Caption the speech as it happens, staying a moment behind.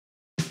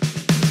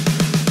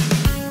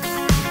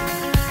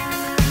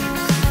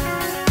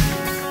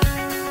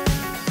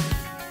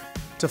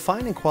To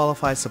find and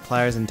qualify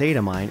suppliers in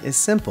Datamyne is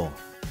simple.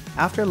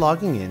 After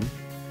logging in,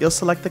 you'll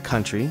select the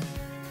country,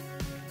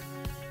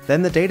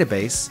 then the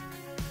database,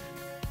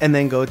 and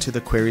then go to the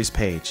Queries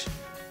page.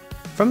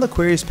 From the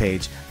Queries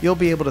page, you'll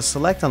be able to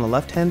select on the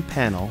left-hand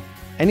panel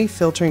any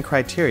filtering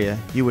criteria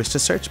you wish to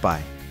search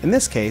by. In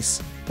this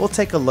case, we'll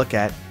take a look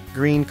at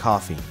green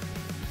coffee.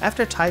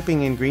 After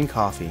typing in green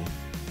coffee,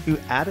 you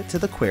add it to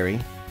the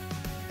query,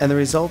 and the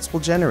results will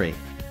generate.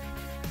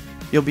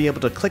 You'll be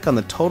able to click on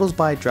the Totals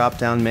By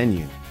drop-down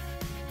menu.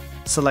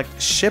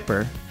 Select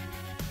Shipper,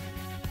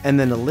 and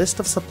then a list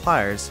of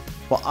suppliers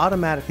will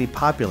automatically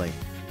populate.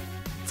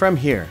 From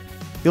here,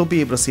 you'll be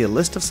able to see a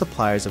list of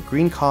suppliers of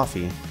green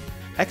coffee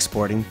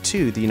exporting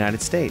to the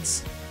United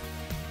States.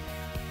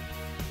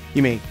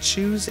 You may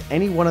choose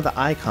any one of the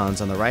icons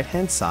on the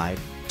right-hand side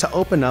to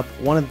open up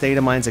one of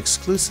Datamyne's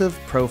exclusive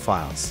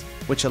profiles,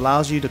 which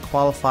allows you to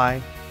qualify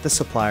the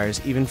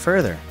suppliers even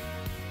further.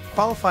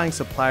 Qualifying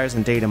suppliers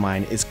in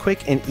Datamyne is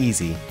quick and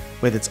easy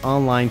with its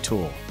online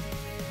tool.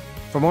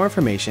 For more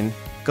information,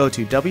 go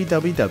to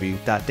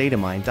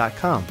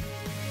www.datamyne.com.